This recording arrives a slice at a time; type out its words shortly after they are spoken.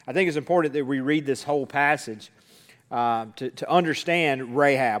I think it's important that we read this whole passage to understand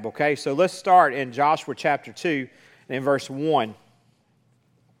Rahab, okay? So let's start in Joshua chapter 2 and in verse 1.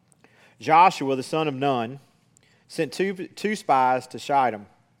 Joshua, the son of Nun, sent two spies to Shittim.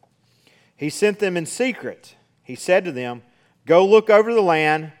 He sent them in secret. He said to them, "Go look over the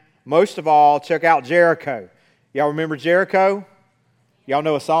land. Most of all, check out Jericho." Y'all remember Jericho? Y'all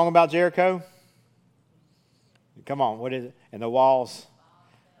know a song about Jericho? Come on, what is it? And the walls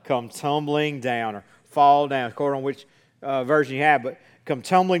come tumbling down or fall down, according on which version you have, but come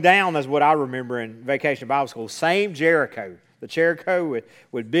tumbling down. That's what I remember in Vacation Bible School. Same Jericho. The Jericho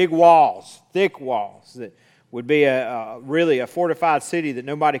with big walls, thick walls, that would be really a fortified city that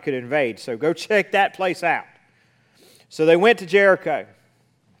nobody could invade. So go check that place out. So they went to Jericho.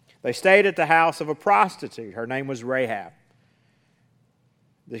 They stayed at the house of a prostitute. Her name was Rahab.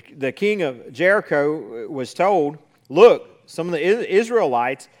 The king of Jericho was told, "Look, some of the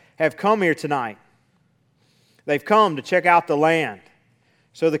Israelites have come here tonight. They've come to check out the land."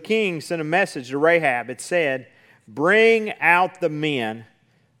 So the king sent a message to Rahab. It said, "Bring out the men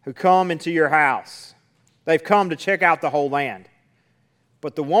who come into your house. They've come to check out the whole land."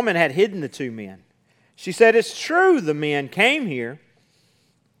 But the woman had hidden the two men. She said, "It's true the men came here,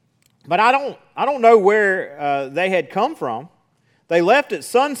 but I don't know where they had come from. They left at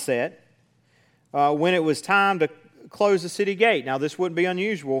sunset when it was time to close the city gate." Now, this wouldn't be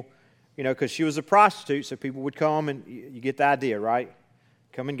unusual, because she was a prostitute, so people would come, and you get the idea, right?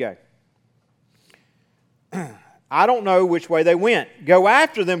 Come and go. "I don't know which way they went. Go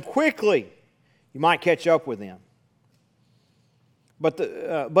after them quickly. You might catch up with them."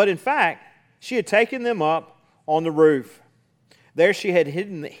 But in fact, she had taken them up on the roof. There she had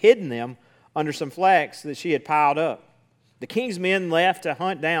hidden them under some flax that she had piled up. The king's men left to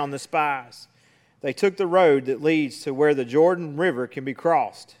hunt down the spies. They took the road that leads to where the Jordan River can be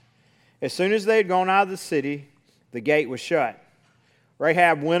crossed. As soon as they had gone out of the city, the gate was shut.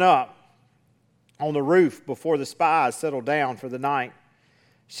 Rahab went up on the roof before the spies settled down for the night.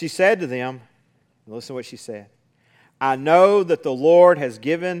 She said to them, listen to what she said, "I know that the Lord has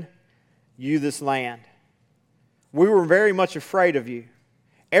given you this land. We were very much afraid of you.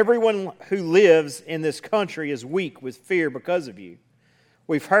 Everyone who lives in this country is weak with fear because of you.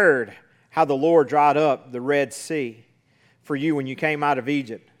 We've heard how the Lord dried up the Red Sea for you when you came out of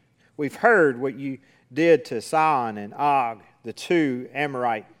Egypt. We've heard what you did to Sihon and Og, the two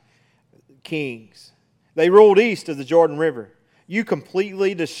Amorite kings. They ruled east of the Jordan River. You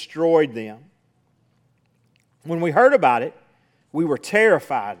completely destroyed them. When we heard about it, we were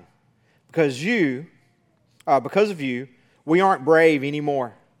terrified. Because of you, we aren't brave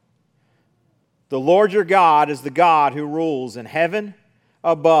anymore. The Lord your God is the God who rules in heaven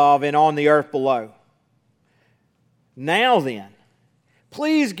above and on the earth below. Now then,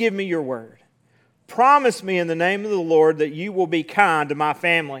 please give me your word. Promise me in the name of the Lord that you will be kind to my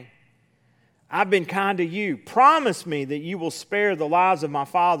family. I've been kind to you. Promise me that you will spare the lives of my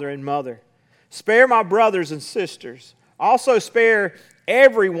father and mother. Spare my brothers and sisters. Also spare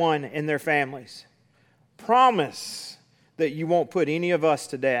everyone in their families. Promise that you won't put any of us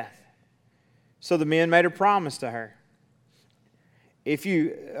to death." So the men made a promise to her. If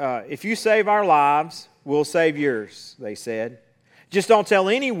you save our lives, we'll save yours," they said. "Just don't tell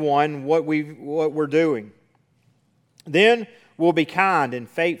anyone what we're doing. Then we'll be kind and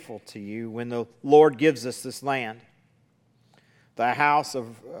faithful to you when the Lord gives us this land." The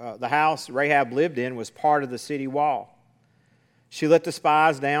house Rahab lived in was part of the city wall. She let the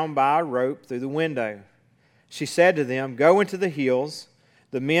spies down by a rope through the window. She said to them, "Go into the hills.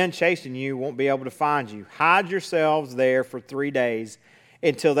 The men chasing you won't be able to find you. Hide yourselves there for 3 days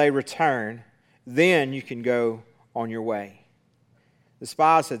until they return. Then you can go on your way." The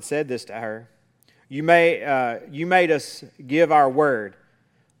spies had said this to her. You made us give our word,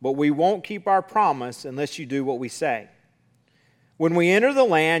 but we won't keep our promise unless you do what we say. When we enter the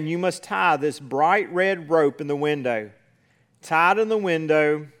land, you must tie this bright red rope in the window. Tie it in the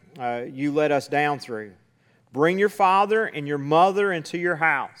window you let us down through. Bring your father and your mother into your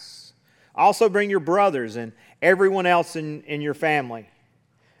house. Also bring your brothers and everyone else in your family.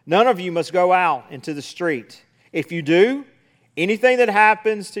 None of you must go out into the street. If you do, anything that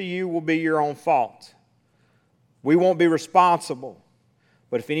happens to you will be your own fault. We won't be responsible.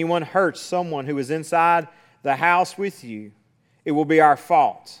 But if anyone hurts someone who is inside the house with you, it will be our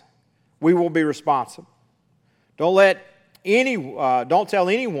fault. We will be responsible. Don't tell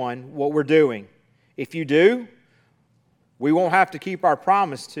anyone what we're doing. If you do, we won't have to keep our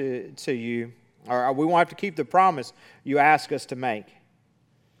promise to you, or we won't have to keep the promise you ask us to make."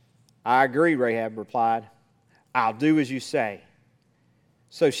 "I agree," Rahab replied. "I'll do as you say."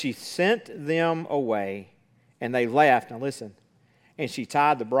 So she sent them away, and they left. Now listen. And she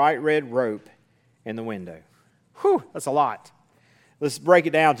tied the bright red rope in the window. Whew, that's a lot. Let's break it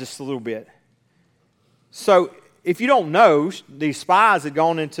down just a little bit. So if you don't know, these spies had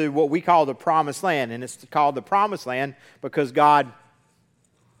gone into what we call the Promised Land. And it's called the Promised Land because God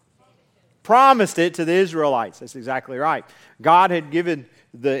promised it to the Israelites. That's exactly right. God had given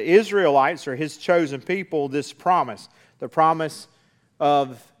the Israelites, or His chosen people, this promise. The promise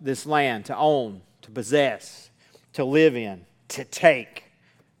of this land to own, to possess, to live in, to take.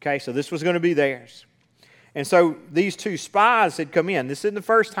 Okay, so this was going to be theirs. And so these two spies had come in. This isn't the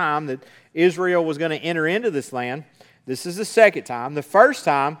first time that Israel was going to enter into this land. This is the second time. The first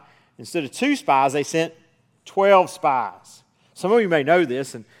time, instead of 2 spies, they sent 12 spies. Some of you may know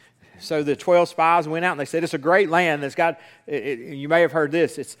this. And so the 12 spies went out and they said, it's a great land that's got, you may have heard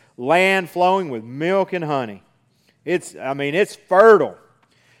this, it's land flowing with milk and honey. It's fertile.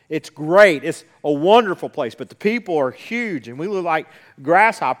 It's great. It's a wonderful place. But the people are huge and we look like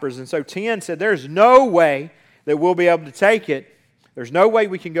grasshoppers. And so 10 said, there's no way that we'll be able to take it. There's no way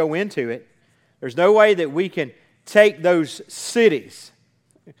we can go into it. There's no way that we can take those cities.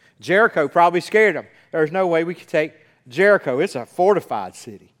 Jericho probably scared them. There's no way we can take Jericho. It's a fortified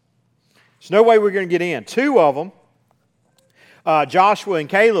city. There's no way we're going to get in. 2 of them, Joshua and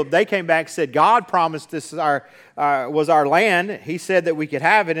Caleb, they came back and said, God promised this was our land. He said that we could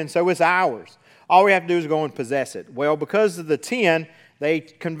have it, and so it's ours. All we have to do is go and possess it. Well, because of the 10, they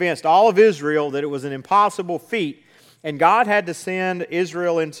convinced all of Israel that it was an impossible feat, and God had to send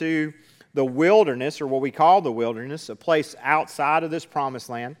Israel into the wilderness, or what we call the wilderness, a place outside of this promised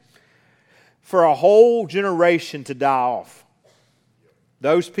land, for a whole generation to die off.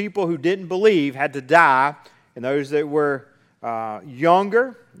 Those people who didn't believe had to die, and those that were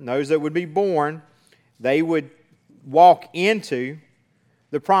younger, and those that would be born, they would walk into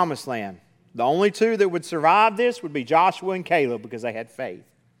the promised land. The only 2 that would survive this would be Joshua and Caleb because they had faith.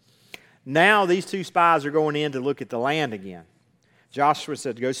 Now these 2 spies are going in to look at the land again. Joshua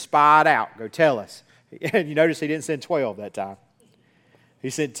said, go spy it out, go tell us. And you notice he didn't send 12 that time.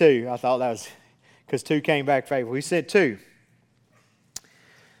 He sent 2. I thought that was because 2 came back faithful. He sent 2.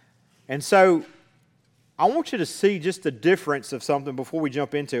 And so I want you to see just the difference of something before we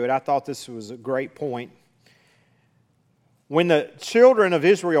jump into it. I thought this was a great point. When the children of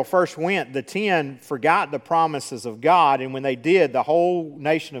Israel first went, the 10 forgot the promises of God, and when they did, the whole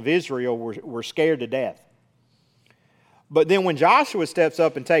nation of Israel were scared to death. But then when Joshua steps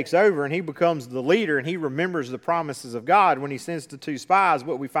up and takes over and he becomes the leader and he remembers the promises of God, when he sends the 2 spies,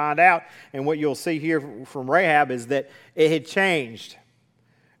 what we find out and what you'll see here from Rahab is that it had changed.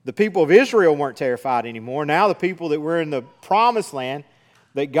 The people of Israel weren't terrified anymore. Now the people that were in the promised land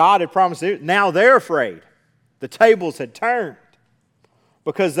that God had promised, now they're afraid. The tables had turned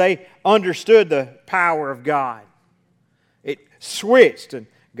because they understood the power of God. It switched, and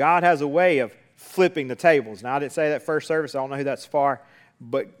God has a way of flipping the tables. Now, I didn't say that first service. I don't know who that's for,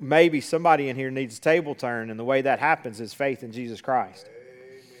 but maybe somebody in here needs a table turn, and the way that happens is faith in Jesus Christ.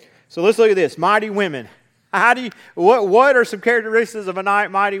 Amen. So let's look at this. Mighty women. What are some characteristics of a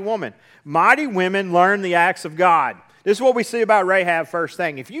mighty woman? Mighty women learn the acts of God. This is what we see about Rahab first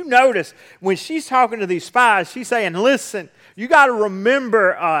thing. If you notice, when she's talking to these spies, she's saying, listen, you got to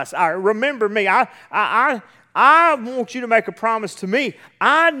remember us. Remember me. I want you to make a promise to me.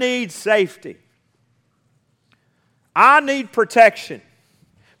 I need safety. I need protection.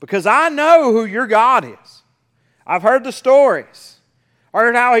 Because I know who your God is. I've heard the stories. I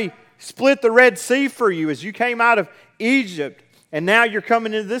heard how He split the Red Sea for you as you came out of Egypt, and now you're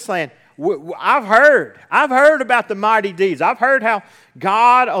coming into this land. I've heard about the mighty deeds. I've heard how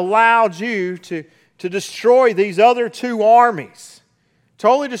God allowed you to destroy these other 2 armies.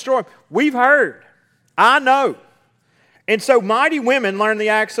 Totally destroy them. We've heard. I know. And so mighty women learn the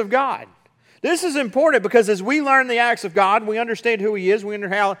acts of God. This is important because as we learn the acts of God, we understand who He is. We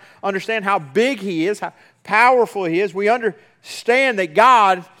understand how big He is, how powerful He is. We understand that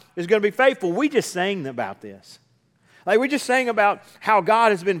God is going to be faithful. We just sang about this. We just sang about how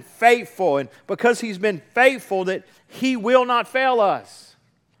God has been faithful, and because He's been faithful that He will not fail us.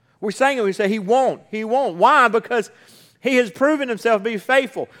 We sang it, we say He won't. Why? Because He has proven Himself to be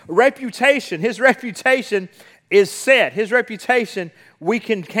faithful. His reputation is set. His reputation we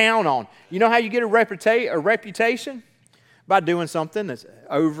can count on. You know how you get a reputation? By doing something that's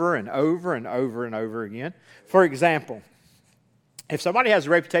over and over and over and over again. For example, if somebody has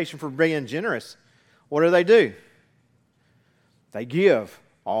a reputation for being generous, what do? They give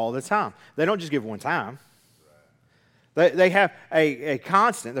all the time. They don't just give one time. They have a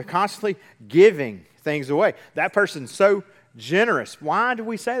constant. They're constantly giving things away. That person's so generous. Why do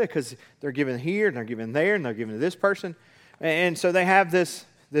we say that? Because they're giving here, and they're giving there, and they're giving to this person. And so they have this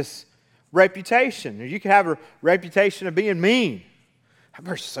reputation. You could have a reputation of being mean. That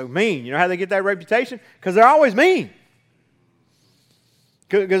person's so mean. You know how they get that reputation? Because they're always mean.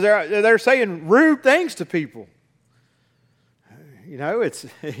 Because they're saying rude things to people. You know, it's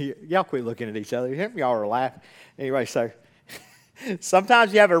y'all quit looking at each other. Y'all are laughing. Anyway, so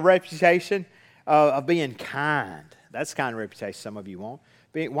sometimes you have a reputation of being kind. That's the kind of reputation some of you want.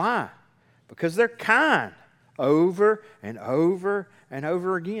 Why? Because they're kind over and over and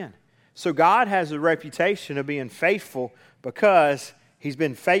over again. So God has a reputation of being faithful because He's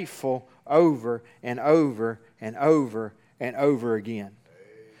been faithful over and over and over and over again.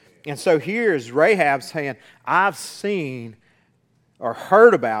 And so here's Rahab saying, I've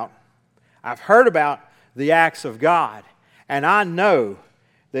heard about the acts of God, and I know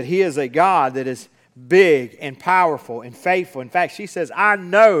that He is a God that is big and powerful and faithful. In fact, she says, I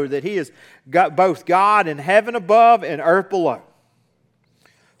know that He is both God in heaven above and earth below.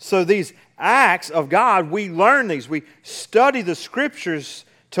 So these acts of God, we learn these. We study the Scriptures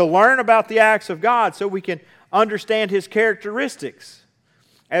to learn about the acts of God so we can understand His characteristics.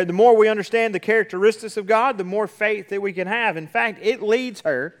 And the more we understand the characteristics of God, the more faith that we can have. In fact, it leads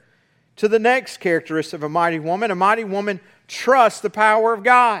her to the next characteristic of a mighty woman. A mighty woman trusts the power of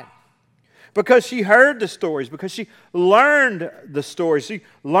God. Because she heard the stories, because she learned the stories, she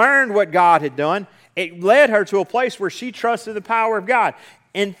learned what God had done, it led her to a place where she trusted the power of God.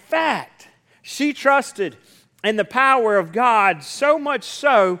 In fact, she trusted in the power of God so much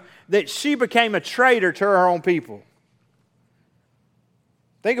so that she became a traitor to her own people.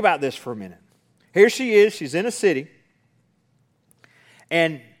 Think about this for a minute. Here she is, she's in a city,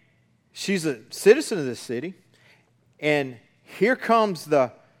 and she's a citizen of this city, and here comes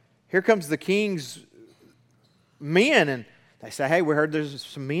the king's men, and they say, hey, we heard there's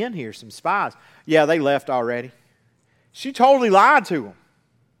some men here, some spies. Yeah, they left already. She totally lied to them.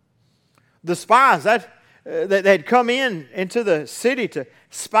 The spies that had come into the city to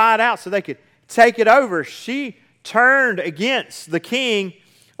spy it out so they could take it over, she turned against the king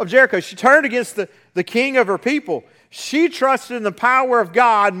of Jericho. She turned against the king of her people. She trusted in the power of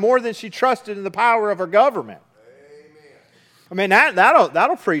God more than she trusted in the power of her government. I mean,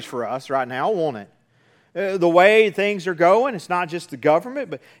 that'll preach for us right now, won't it? The way things are going, it's not just the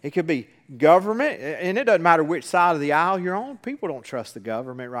government, but it could be government, and it doesn't matter which side of the aisle you're on. People don't trust the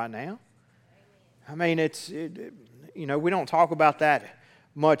government right now. I mean, we don't talk about that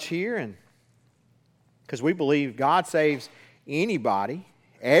much here, and because we believe God saves anybody,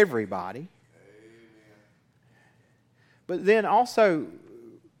 everybody. But then also,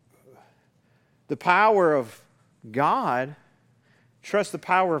 the power of God. Trust the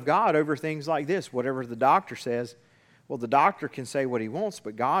power of God over things like this. Whatever the doctor says, well, the doctor can say what he wants,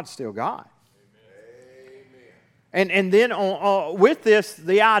 but God's still God. Amen. And then with this,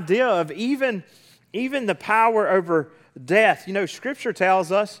 the idea of even the power over death. You know, Scripture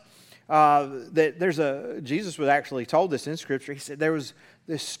tells us that Jesus was actually told this in Scripture. He said there was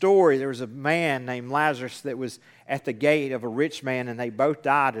this story. There was a man named Lazarus that was at the gate of a rich man, and they both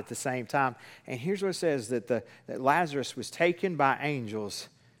died at the same time. And here's what it says, that Lazarus was taken by angels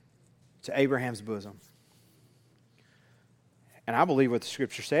to Abraham's bosom. And I believe what the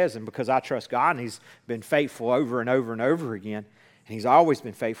Scripture says, and because I trust God, and He's been faithful over and over and over again, and He's always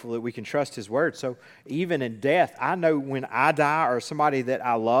been faithful, that we can trust His word. So even in death, I know when I die or somebody that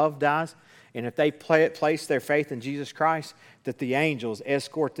I love dies, and if they place their faith in Jesus Christ, that the angels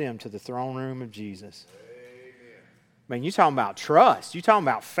escort them to the throne room of Jesus. Amen. I mean, you're talking about trust. You're talking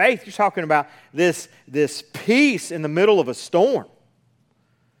about faith. You're talking about this peace in the middle of a storm.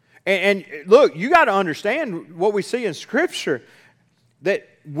 And look, you got to understand what we see in Scripture, that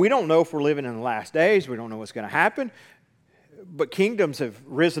we don't know if we're living in the last days. We don't know what's going to happen. But kingdoms have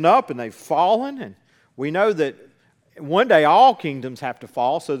risen up and they've fallen. And we know that one day all kingdoms have to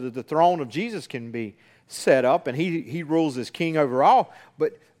fall so that the throne of Jesus can be set up, and he rules as king over all.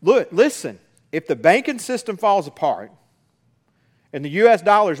 But look, listen, if the banking system falls apart and the U.S.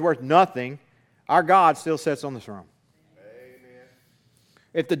 dollar is worth nothing, our God still sits on the throne. Amen.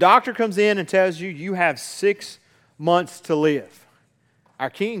 If the doctor comes in and tells you you have 6 months to live, our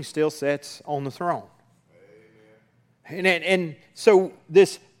king still sits on the throne. Amen. And so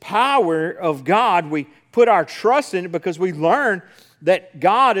this power of God, we put our trust in it because we learn that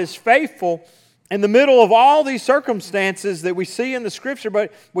God is faithful in the middle of all these circumstances that we see in the Scripture.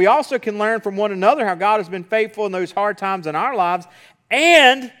 But we also can learn from one another how God has been faithful in those hard times in our lives,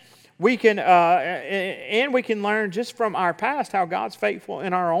 and we can learn just from our past how God's faithful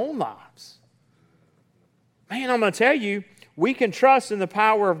in our own lives. Man, I'm going to tell you, we can trust in the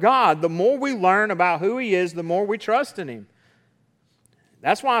power of God. The more we learn about who He is, the more we trust in Him.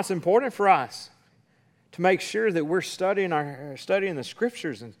 That's why it's important for us to make sure that we're studying the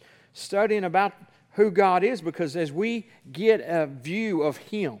Scriptures and studying about who God is, because as we get a view of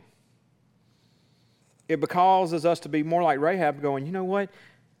Him, it causes us to be more like Rahab, going, you know what?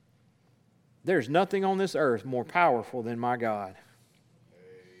 There's nothing on this earth more powerful than my God.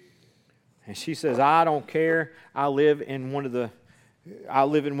 And she says, I don't care. I live in one of the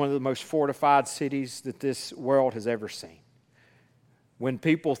most fortified cities that this world has ever seen. When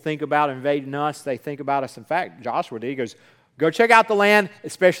people think about invading us, they think about us. In fact, Joshua did. He goes, go check out the land,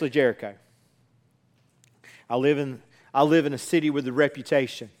 especially Jericho. I live in a city with a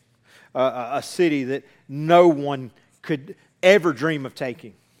reputation, a city that no one could ever dream of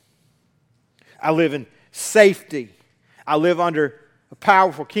taking. I live in safety. I live under a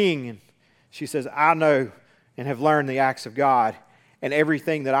powerful king. And she says, I know and have learned the acts of God, and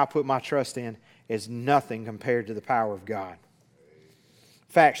everything that I put my trust in is nothing compared to the power of God.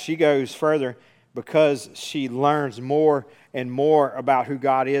 In fact, she goes further because she learns more and more about who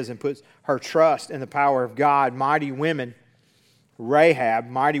God is and puts her trust in the power of God. Mighty women, Rahab,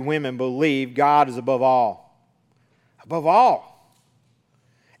 mighty women believe God is above all. Above all.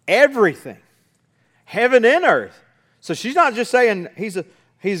 Everything. Heaven and earth. So she's not just saying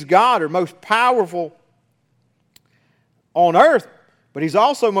He's God or most powerful on earth, but He's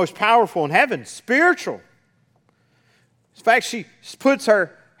also most powerful in heaven, spiritual. In fact, she puts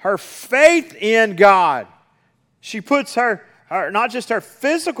her faith in God. She puts her not just her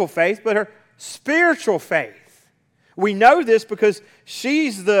physical faith, but her spiritual faith. We know this because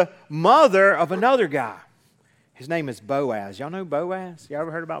she's the mother of another guy. His name is Boaz. Y'all know Boaz? You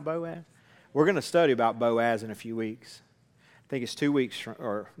ever heard about Boaz? We're going to study about Boaz in a few weeks. I think it's 2 weeks,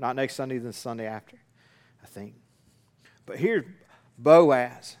 or not next Sunday, then the Sunday after, I think. But here's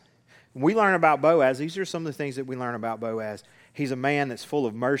Boaz. When we learn about Boaz, these are some of the things that we learn about Boaz. He's a man that's full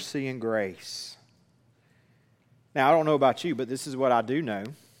of mercy and grace. Now, I don't know about you, but this is what I do know.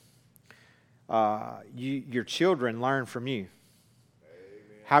 Your children learn from you.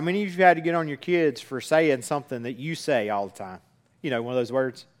 Amen. How many of you had to get on your kids for saying something that you say all the time? You know, one of those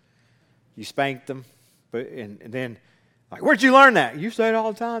words. You spanked them, and then, like, where'd you learn that? You say it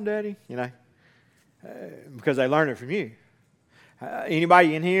all the time, Daddy. You know, because they learn it from you.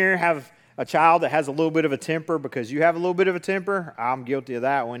 Anybody in here have a child that has a little bit of a temper because you have a little bit of a temper? I'm guilty of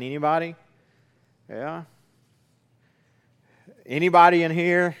that one. Anybody? Yeah. Anybody in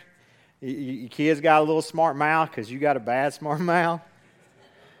here? Your kids got a little smart mouth because you got a bad smart mouth?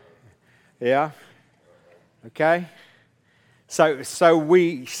 Yeah. Okay. So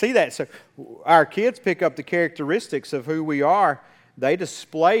we see that. So our kids pick up the characteristics of who we are. They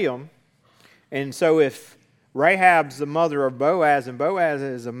display them. And so if Rahab's the mother of Boaz, and Boaz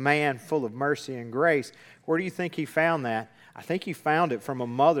is a man full of mercy and grace, where do you think he found that? I think he found it from a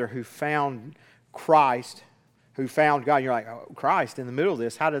mother who found Christ, who found God. And you're like, oh, Christ in the middle of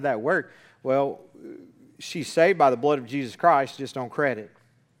this, how did that work? Well, she's saved by the blood of Jesus Christ, just on credit.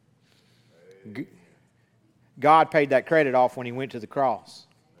 God paid that credit off when He went to the cross.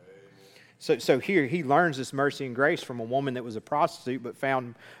 So here he learns this mercy and grace from a woman that was a prostitute but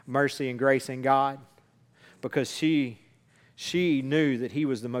found mercy and grace in God, because she knew that He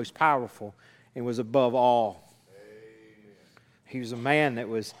was the most powerful and was above all. Amen. He was a man that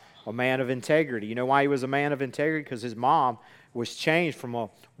was a man of integrity. You know why he was a man of integrity? Because his mom was changed from a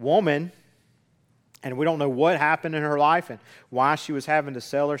woman, and we don't know what happened in her life and why she was having to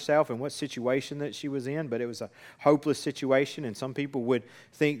sell herself and what situation that she was in, but it was a hopeless situation, and some people would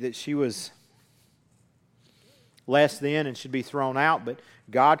think that she was less than and should be thrown out, but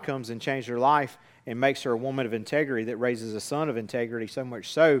God comes and changed her life and makes her a woman of integrity that raises a son of integrity, so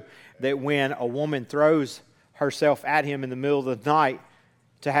much so that when a woman throws herself at him in the middle of the night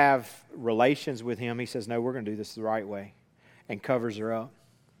to have relations with him, he says, no, we're going to do this the right way, and covers her up.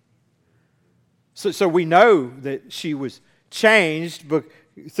 So we know that she was changed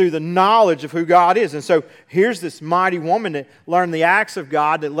through the knowledge of who God is. And so here's this mighty woman that learned the acts of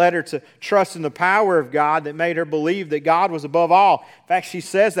God, that led her to trust in the power of God, that made her believe that God was above all. In fact, she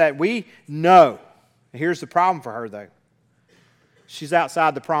says that we know. Here's the problem for her, though. She's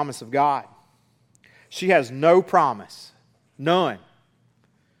outside the promise of God. She has no promise. None.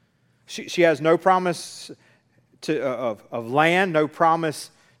 She has no promise of land, no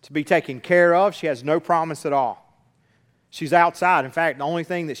promise to be taken care of. She has no promise at all. She's outside. In fact, the only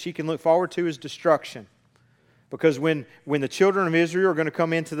thing that she can look forward to is destruction. Because when the children of Israel are going to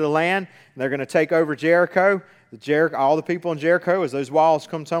come into the land, and they're going to take over Jericho, all the people in Jericho, as those walls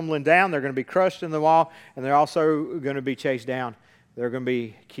come tumbling down, they're going to be crushed in the wall, and they're also going to be chased down. They're going to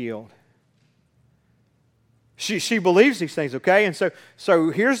be killed. She believes these things, okay? And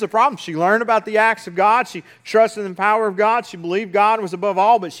so here's the problem. She learned about the acts of God. She trusted in the power of God. She believed God was above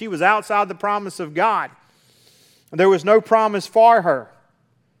all, but she was outside the promise of God. There was no promise for her.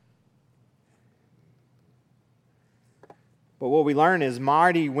 But what we learn is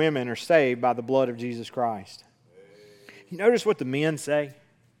mighty women are saved by the blood of Jesus Christ. You notice what the men say?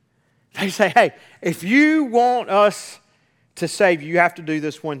 They say, hey, if you want us to save you, you have to do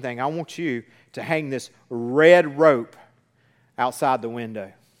this one thing. I want you to hang this red rope outside the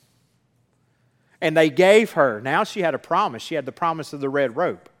window. And they gave her, now she had a promise. She had the promise of the red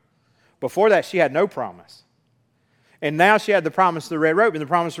rope. Before that, she had no promise. And now she had the promise of the red rope. And the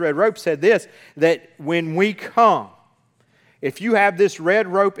promise of the red rope said this, that when we come, if you have this red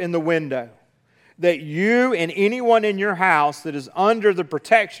rope in the window, that you and anyone in your house that is under the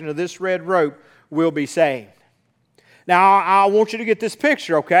protection of this red rope will be saved. Now, I want you to get this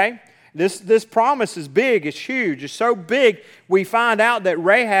picture, okay? This promise is big, it's huge, it's so big, we find out that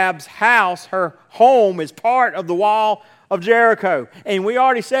Rahab's house, her home, is part of the wall of Jericho. And we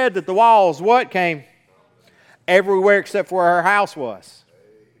already said that the walls, what came? Everywhere except for where her house was.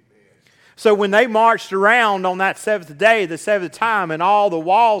 So when they marched around on that seventh day, the seventh time, and all the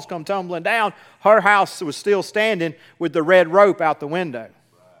walls come tumbling down, her house was still standing with the red rope out the window.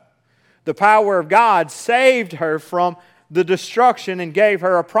 The power of God saved her from the destruction and gave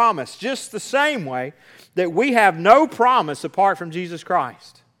her a promise. Just the same way that we have no promise apart from Jesus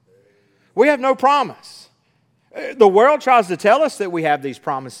Christ. We have no promise. The world tries to tell us that we have these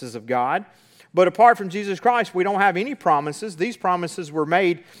promises of God, but apart from Jesus Christ, we don't have any promises. These promises were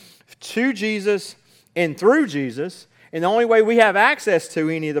made to Jesus and through Jesus, and the only way we have access to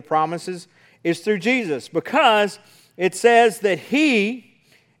any of the promises is through Jesus, because it says that He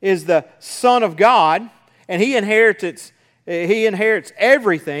is the Son of God, and He inherits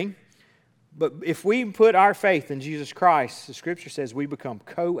everything. But if we put our faith in Jesus Christ, the Scripture says we become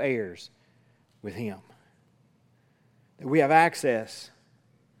co-heirs with Him. That we have access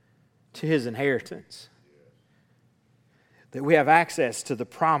to His inheritance. That we have access to the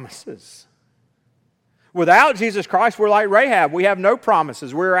promises. Without Jesus Christ, we're like Rahab. We have no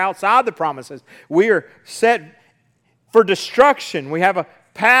promises. We're outside the promises. We are set for destruction. We have a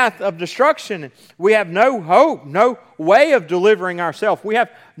path of destruction. We have no hope, no way of delivering ourselves. We have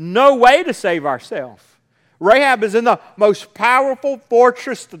no way to save ourselves. Rahab is in the most powerful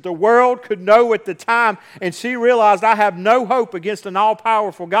fortress that the world could know at the time, and she realized, I have no hope against an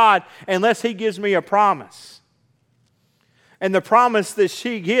all-powerful God unless He gives me a promise. And the promise that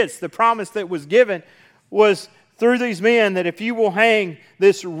she gets, the promise that was given, was through these men, that if you will hang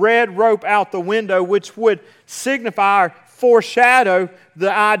this red rope out the window, which would signify or foreshadow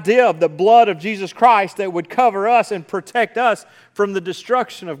the idea of the blood of Jesus Christ that would cover us and protect us from the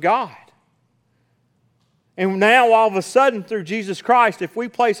destruction of God. And now all of a sudden through Jesus Christ, if we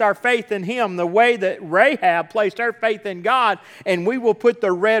place our faith in Him the way that Rahab placed her faith in God, and we will put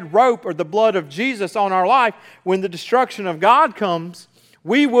the red rope or the blood of Jesus on our life, when the destruction of God comes,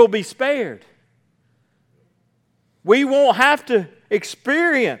 we will be spared. We won't have to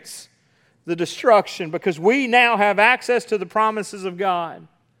experience the destruction because we now have access to the promises of God.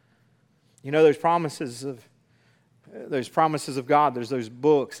 You know, there's promises of God. There's those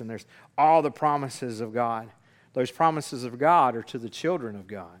books, and there's all the promises of God. Those promises of God are to the children of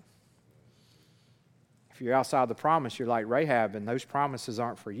God. If you're outside the promise, you're like Rahab, and those promises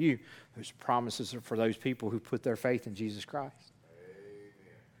aren't for you. Those promises are for those people who put their faith in Jesus Christ.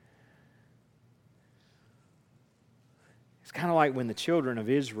 It's kind of like when the children of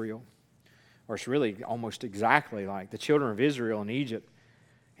Israel, or it's really almost exactly like the children of Israel in Egypt,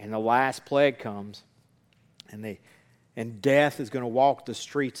 and the last plague comes, and death is going to walk the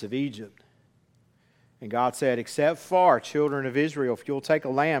streets of Egypt. And God said, except for children of Israel, if you'll take a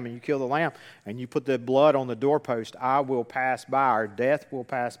lamb and you kill the lamb and you put the blood on the doorpost, I will pass by, or death will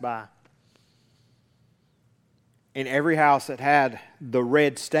pass by. In every house that had the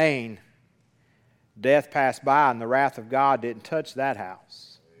red stain, death passed by, and the wrath of God didn't touch that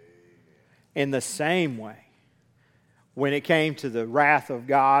house. In the same way, when it came to the wrath of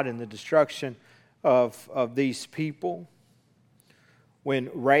God and the destruction of these people, when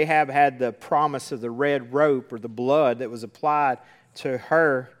Rahab had the promise of the red rope or the blood that was applied to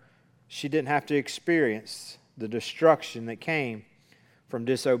her, she didn't have to experience the destruction that came from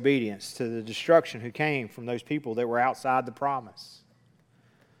disobedience, to the destruction who came from those people that were outside the promise.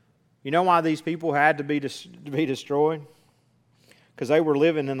 You know why these people had to be destroyed? because they were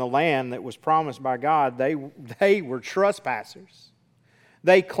living in the land that was promised by God. They were trespassers.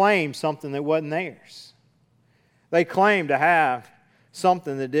 They claimed something that wasn't theirs. They claimed to have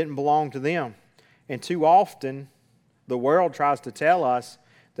something that didn't belong to them. And too often, the world tries to tell us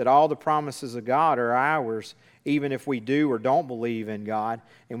that all the promises of God are ours, even if we do or don't believe in God.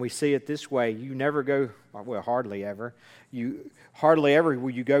 And we see it this way. You never go, well, hardly ever. Hardly ever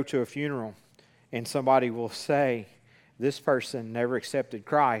will you go to a funeral and somebody will say, this person never accepted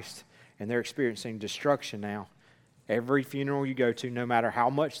Christ and they're experiencing destruction now. Every funeral you go to, no matter how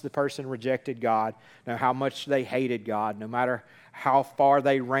much the person rejected God, no matter how much they hated God, no matter how far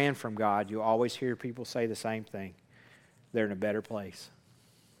they ran from God, you always hear people say the same thing. They're in a better place.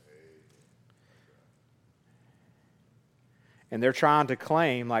 And they're trying to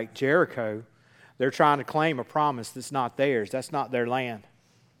claim, like Jericho, they're trying to claim a promise that's not theirs. That's not their land.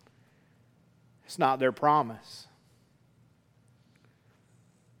 It's not their promise.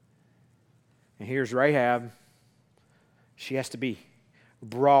 And here's Rahab. She has to be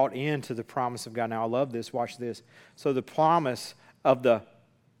brought into the promise of God. Now I love this. Watch this. So the promise of the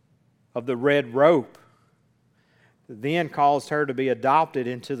red rope then caused her to be adopted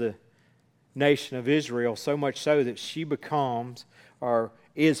into the nation of Israel, so much so that she becomes or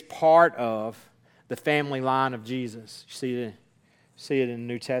is part of the family line of Jesus. You see it in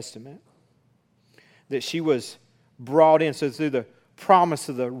the New Testament. That she was brought in. So through the promise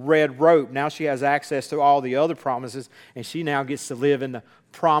of the red rope, now she has access to all the other promises, and she now gets to live in the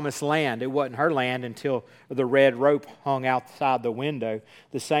promised land. It wasn't her land until the red rope hung outside the window.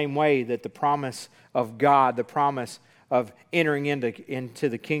 The same way that the promise of God, the promise of entering into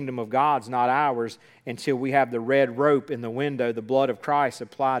the kingdom of God is not ours until we have the red rope in the window, the blood of Christ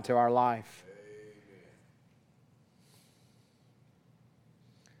applied to our life.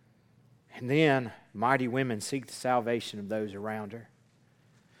 And then mighty women seek the salvation of those around her.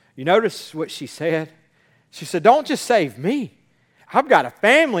 You notice what she said? She said, don't just save me. I've got a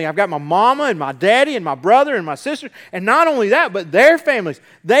family. I've got my mama and my daddy and my brother and my sister. And not only that, but their families.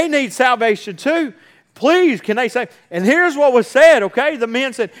 They need salvation too. Please, can they say? And here's what was said, okay? The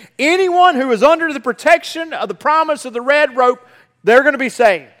men said, anyone who is under the protection of the promise of the red rope, they're going to be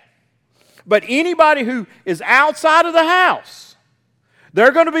saved. But anybody who is outside of the house,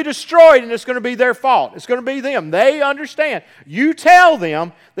 they're going to be destroyed, and it's going to be their fault. It's going to be them. They understand. You tell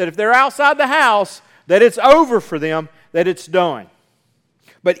them that if they're outside the house, that it's over for them, that it's done.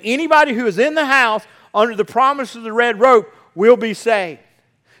 But anybody who is in the house under the promise of the red rope will be saved.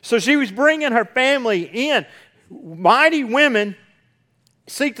 So she was bringing her family in. Mighty women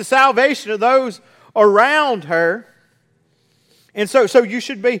seek the salvation of those around her. And so you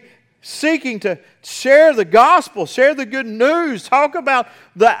should be seeking to share the gospel, share the good news, talk about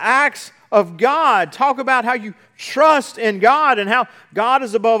the acts of God, talk about how you trust in God and how God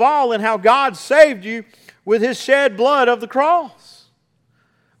is above all and how God saved you with His shed blood of the cross.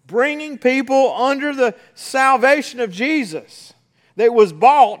 Bringing people under the salvation of Jesus that was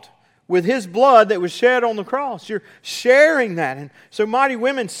bought with His blood that was shed on the cross. You're sharing that. And so mighty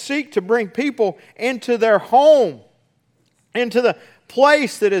women seek to bring people into their home, into the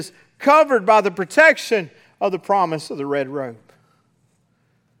place that is covered by the protection of the promise of the red rope.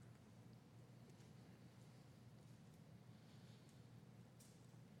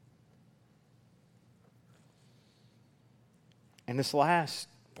 And this last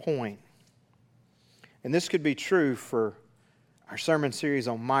point, and this could be true for our sermon series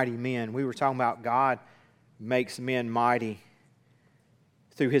on mighty men. We were talking about God makes men mighty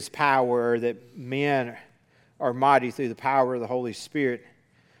through His power, that men are mighty through the power of the Holy Spirit.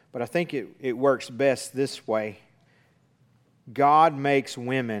 But I think it works best this way. God makes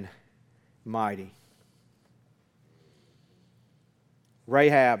women mighty.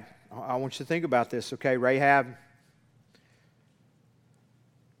 Rahab, I want you to think about this, okay? Rahab,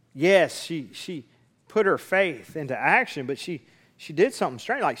 yes, she put her faith into action, but she did something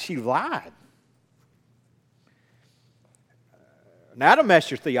strange, like she lied. Now that'll mess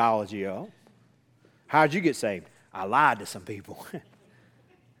your theology up. How'd you get saved? I lied to some people.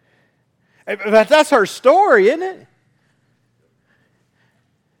 But that's her story, isn't it?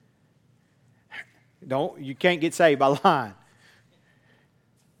 You can't get saved by lying.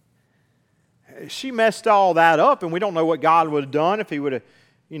 She messed all that up, and we don't know what God would have done if He would have,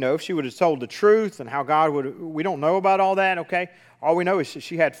 if she would have told the truth and how God would have, we don't know about all that, okay? All we know is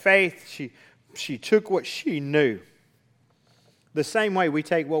she had faith. She took what she knew. The same way we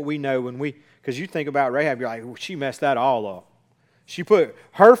take what we know because you think about Rahab, you're like, well, she messed that all up. She put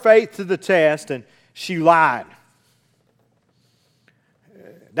her faith to the test and she lied.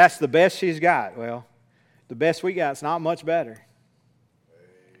 That's the best she's got. Well, the best we got is not much better.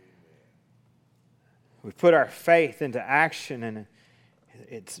 We put our faith into action, and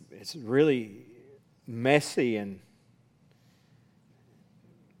it's really messy and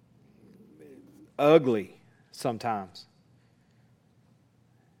ugly sometimes.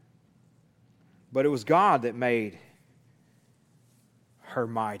 But it was God that made her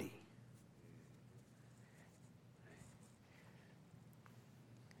mighty.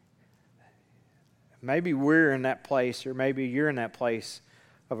 Maybe we're in that place, or maybe you're in that place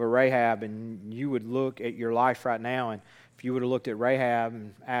of a Rahab, and you would look at your life right now, and if you would have looked at Rahab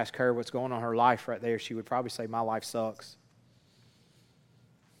and asked her what's going on in her life right there, she would probably say, my life sucks.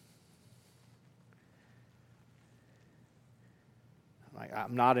 Like,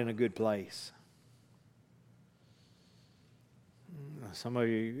 I'm not in a good place. Some of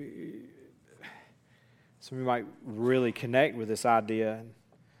you might really connect with this idea.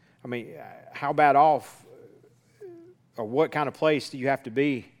 I mean, how bad off, or what kind of place do you have to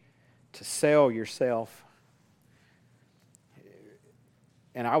be to sell yourself?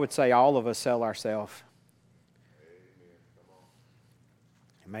 And I would say all of us sell ourselves.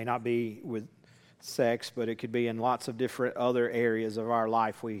 It may not be with sex, but it could be in lots of different other areas of our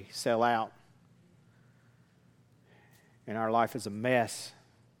life we sell out. And our life is a mess.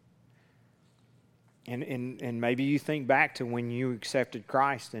 And maybe you think back to when you accepted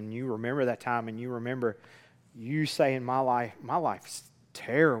Christ, and you remember that time, and you remember you saying, my life's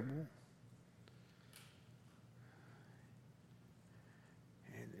terrible.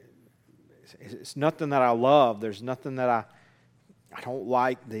 It's nothing that I love. There's nothing that I don't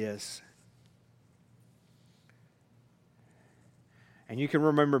like this. And you can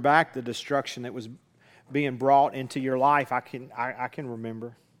remember back the destruction that was being brought into your life. I can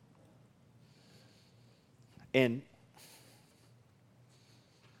remember. And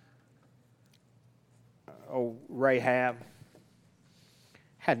Rahab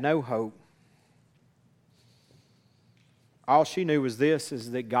had no hope. All she knew was this,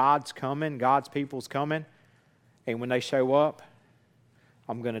 is that God's coming, God's people's coming, and when they show up,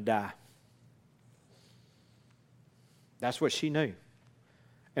 I'm going to die. That's what she knew.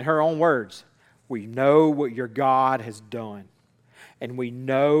 In her own words, we know what your God has done, and we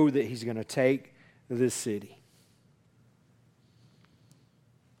know that He's going to take this city.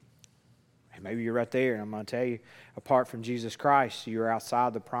 And maybe you're right there, and I'm going to tell you, apart from Jesus Christ, you're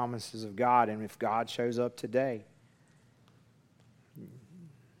outside the promises of God, and if God shows up today,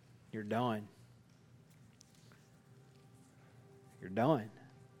 you're done. You're done.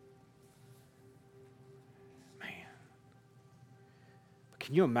 Man.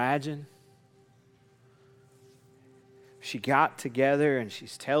 Can you imagine? She got together and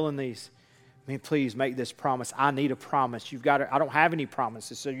she's telling these, please make this promise. I need a promise. I don't have any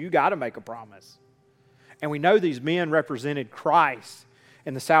promises, so you got to make a promise. And we know these men represented Christ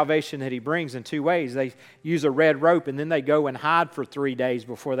and the salvation that He brings in two ways. They use a red rope, and then they go and hide for 3 days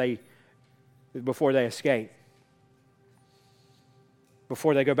before they escape,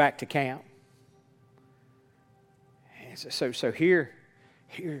 before they go back to camp. And so here,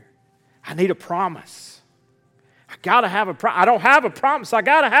 I need a promise. I got to have a promise. I don't have a promise. I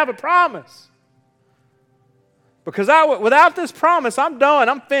got to have a promise. Because without this promise, I'm done.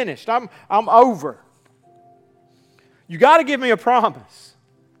 I'm finished. I'm over. You got to give me a promise.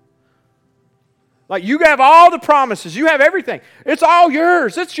 Like, you have all the promises. You have everything. It's all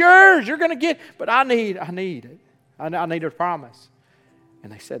yours. It's yours. You're going to get. But I need it. I need a promise.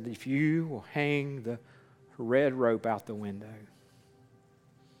 And they said, if you will hang the red rope out the window.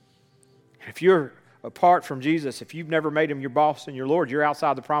 If you're apart from Jesus, if you've never made Him your boss and your Lord, you're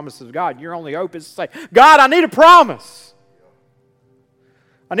outside the promises of God. Your only hope is to say, God, I need a promise.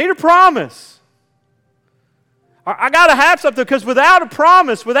 I need a promise. I got to have something, because without a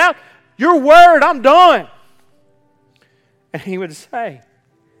promise, without your word, I'm done. And He would say,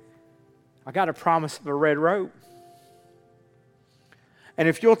 I got a promise of a red rope. And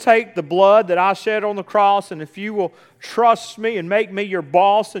if you'll take the blood that I shed on the cross, and if you will trust me and make me your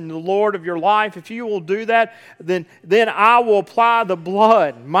boss and the Lord of your life, if you will do that, then I will apply the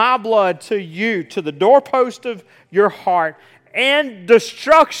blood, my blood, to you, to the doorpost of your heart, and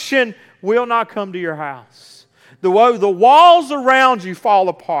destruction will not come to your house. The walls around you fall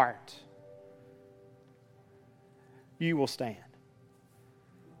apart. You will stand.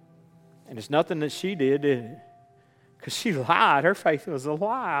 And it's nothing that she did it? Because she lied. Her faith was a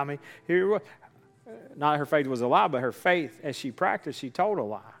lie. I mean, not her faith was a lie, but her faith, as she practiced, she told a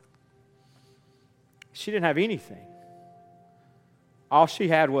lie. She didn't have anything. All she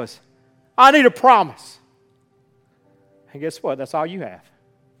had was, I need a promise. And guess what? That's all you have.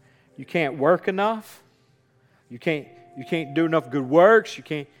 You can't work enough. You can't do enough good works.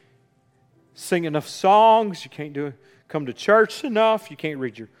 sing enough songs. You can't come to church enough. You can't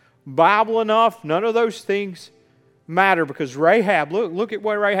read your Bible enough. None of those things matter, because Rahab, look at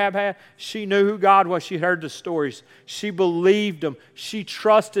what Rahab had. She knew who God was. She heard the stories. She believed him. She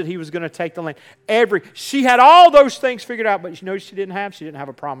trusted he was going to take the land. She had all those things figured out, but you know what she didn't have? She didn't have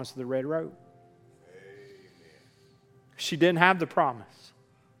a promise of the red robe. She didn't have the promise.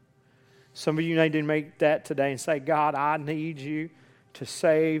 Some of you need to make that today and say, God, I need you to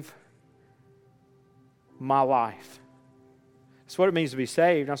save my life. That's what it means to be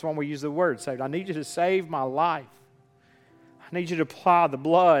saved. That's why we use the word saved. I need you to save my life. I need you to apply the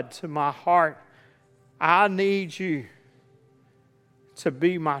blood to my heart. I need you to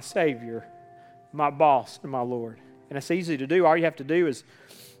be my Savior, my boss, and my Lord. And it's easy to do. All you have to do is,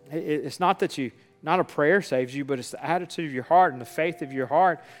 it's not a prayer saves you, but it's the attitude of your heart and the faith of your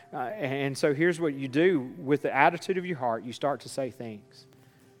heart. And so here's what you do with the attitude of your heart. You start to say things.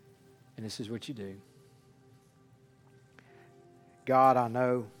 And this is what you do. God, I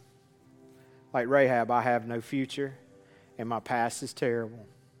know, like Rahab, I have no future. And my past is terrible.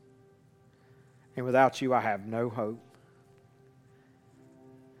 And without you, I have no hope.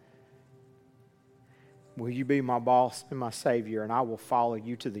 Will you be my boss and my Savior, and I will follow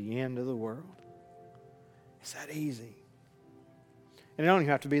you to the end of the world? It's that easy. And it don't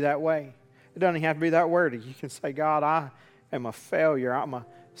even have to be that way. It doesn't even have to be that wordy. You can say, God, I am a failure. I'm a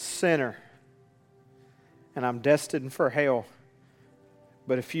sinner. And I'm destined for hell.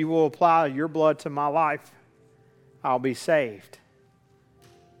 But if you will apply your blood to my life, I'll be saved.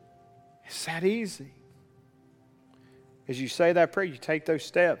 It's that easy. As you say that prayer, you take those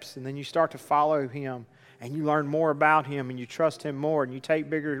steps, and then you start to follow him, and you learn more about him, and you trust him more, and you take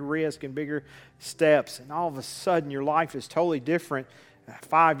bigger risks and bigger steps, and all of a sudden your life is totally different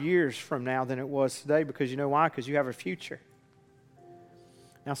 5 years from now than it was today. Because you know why? Because you have a future.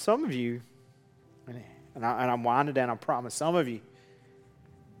 Now some of you, and I'm winding down, I promise, some of you,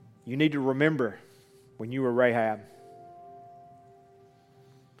 you need to remember when you were Rahab.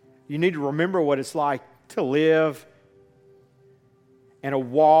 You need to remember what it's like to live in a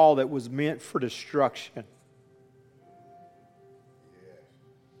wall that was meant for destruction.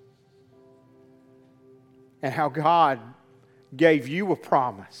 And how God gave you a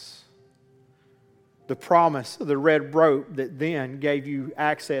promise. The promise of the red rope that then gave you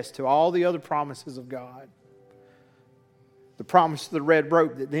access to all the other promises of God. The promise of the red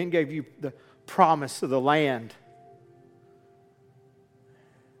rope that then gave you the promise of the land.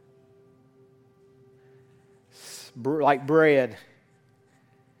 Like bread.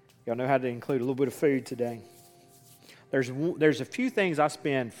 Y'all know how to include a little bit of food today. There's a few things I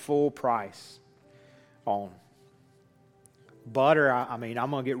spend full price on. Butter, I'm going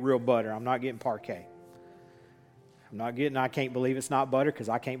to get real butter. I'm not getting Parquet. I can't believe it's not butter, because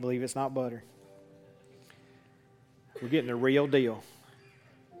I can't believe it's not butter. We're getting the real deal.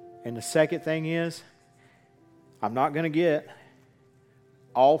 And the second thing is, I'm not going to get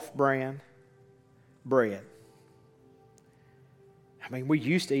off-brand bread. I mean, we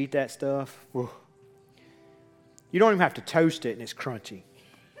used to eat that stuff. Whew. You don't even have to toast it and it's crunchy.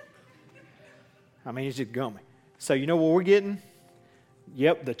 I mean, it's just gummy. So you know what we're getting?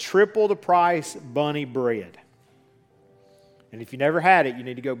 Yep, the triple the price bunny bread. And if you never had it, you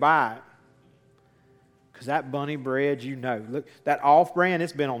need to go buy it. Because that bunny bread, you know. Look, that off-brand,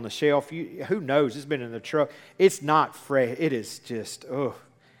 it's been on the shelf. Who knows? It's been in the truck. It's not fresh. It is just, ugh.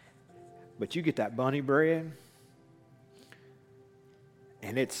 But you get that bunny bread,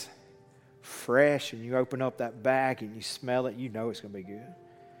 and it's fresh, and you open up that bag, and you smell it. You know it's going to be good.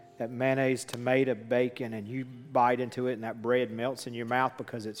 That mayonnaise, tomato, bacon, and you bite into it, and that bread melts in your mouth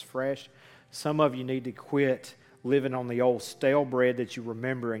because it's fresh. Some of you need to quit living on the old stale bread that you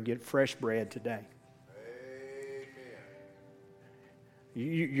remember and get fresh bread today.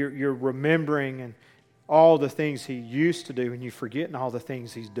 You're remembering and all the things he used to do, and you're forgetting all the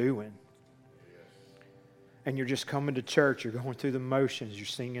things he's doing. And you're just coming to church. You're going through the motions. You're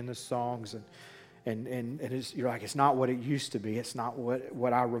singing the songs, and you're like, it's not what it used to be. It's not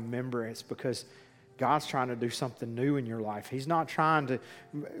what I remember. It's because God's trying to do something new in your life. He's not trying to,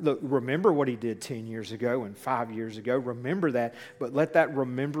 look, remember what he did 10 years ago and 5 years ago. Remember that, but let that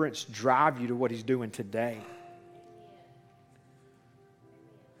remembrance drive you to what he's doing today.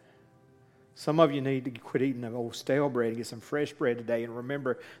 Some of you need to quit eating the old stale bread and get some fresh bread today, and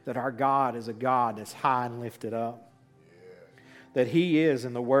remember that our God is a God that's high and lifted up. Yeah. That he is,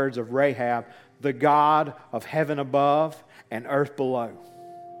 in the words of Rahab, the God of heaven above and earth below.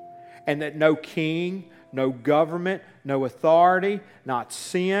 And that no king, no government, no authority, not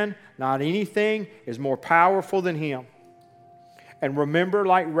sin, not anything is more powerful than him. And remember,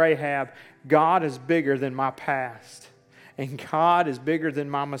 like Rahab, God is bigger than my past. And God is bigger than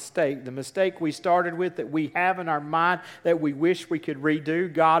my mistake. The mistake we started with that we have in our mind that we wish we could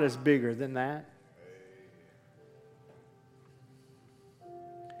redo, God is bigger than that.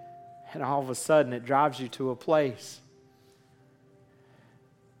 And all of a sudden it drives you to a place.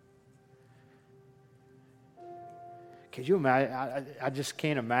 Could you imagine? I just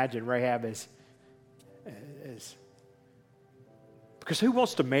can't imagine Rahab as because who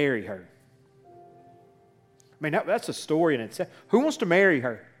wants to marry her? I mean, that's a story in itself. Who wants to marry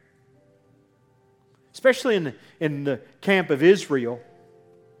her? Especially in the camp of Israel.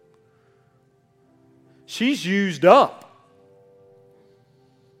 She's used up.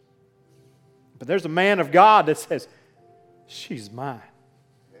 But there's a man of God that says, she's mine.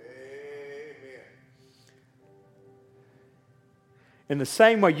 In the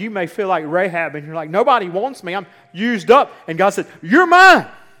same way, you may feel like Rahab and you're like, nobody wants me. I'm used up. And God said, you're mine.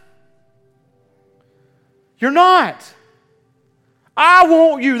 You're not. I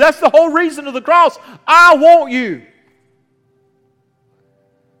want you. That's the whole reason of the cross. I want you.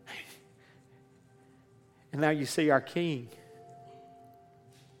 And now you see our King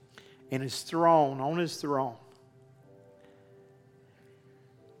in His throne, on His throne.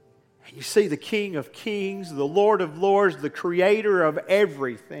 And you see the King of Kings, the Lord of Lords, the Creator of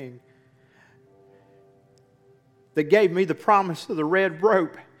everything, that gave me the promise of the red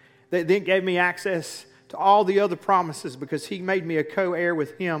rope, that then gave me access to all the other promises because He made me a co-heir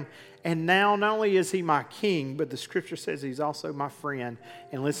with Him. And now not only is He my King, but the Scripture says He's also my friend.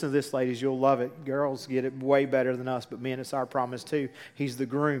 And listen to this, ladies, you'll love it. Girls get it way better than us, but men, it's our promise too. He's the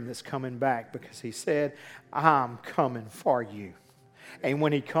groom that's coming back because He said, I'm coming for you. And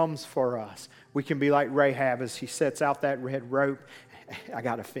when He comes for us, we can be like Rahab as she sets out that red rope. I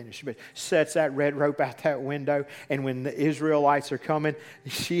got to finish, but sets that red rope out that window. And when the Israelites are coming,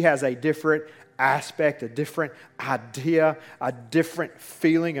 she has a different aspect, a different idea, a different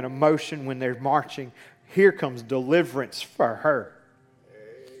feeling and emotion when they're marching. Here comes deliverance for her.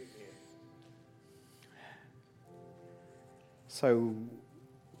 Amen. So,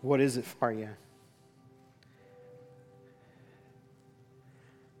 what is it for you?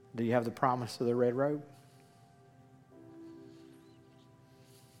 Do you have the promise of the red robe?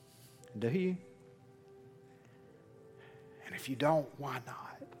 Do you? And if you don't, why not?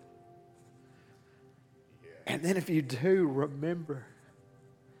 And then if you do, remember.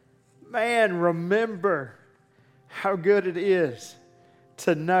 Man, remember how good it is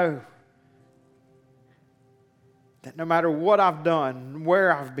to know that no matter what I've done,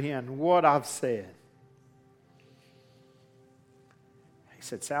 where I've been, what I've said, He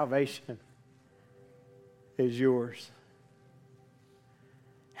said, salvation is yours.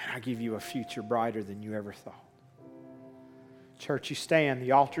 And I give you a future brighter than you ever thought. Church, you stand.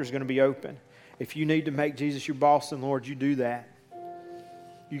 The altar is going to be open. If you need to make Jesus your boss and Lord, you do that.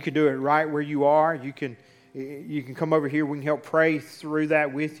 You can do it right where you are. You can come over here. We can help pray through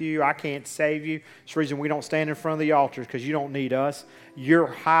that with you. I can't save you. It's the reason we don't stand in front of the altar because you don't need us. Your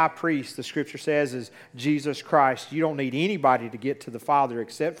high priest, the Scripture says, is Jesus Christ. You don't need anybody to get to the Father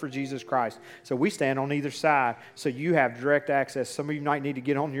except for Jesus Christ. So we stand on either side so you have direct access. Some of you might need to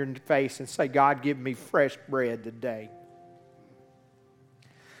get on your face and say, God, give me fresh bread today.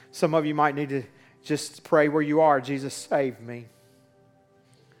 Some of you might need to just pray where you are. Jesus, save me.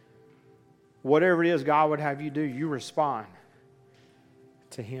 Whatever it is God would have you do, you respond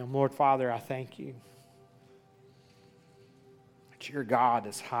to Him. Lord Father, I thank you that your God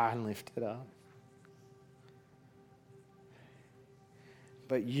is high and lifted up.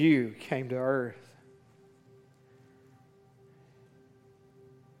 But you came to earth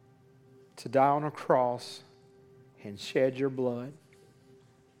to die on a cross and shed your blood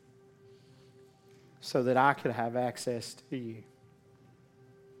so that I could have access to you.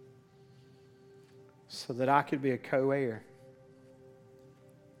 So that I could be a co-heir.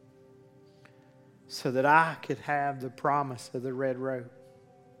 So that I could have the promise of the red robe.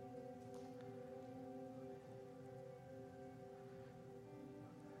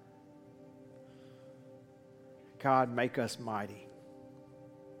 God, make us mighty.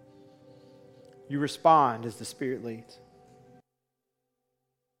 You respond as the Spirit leads.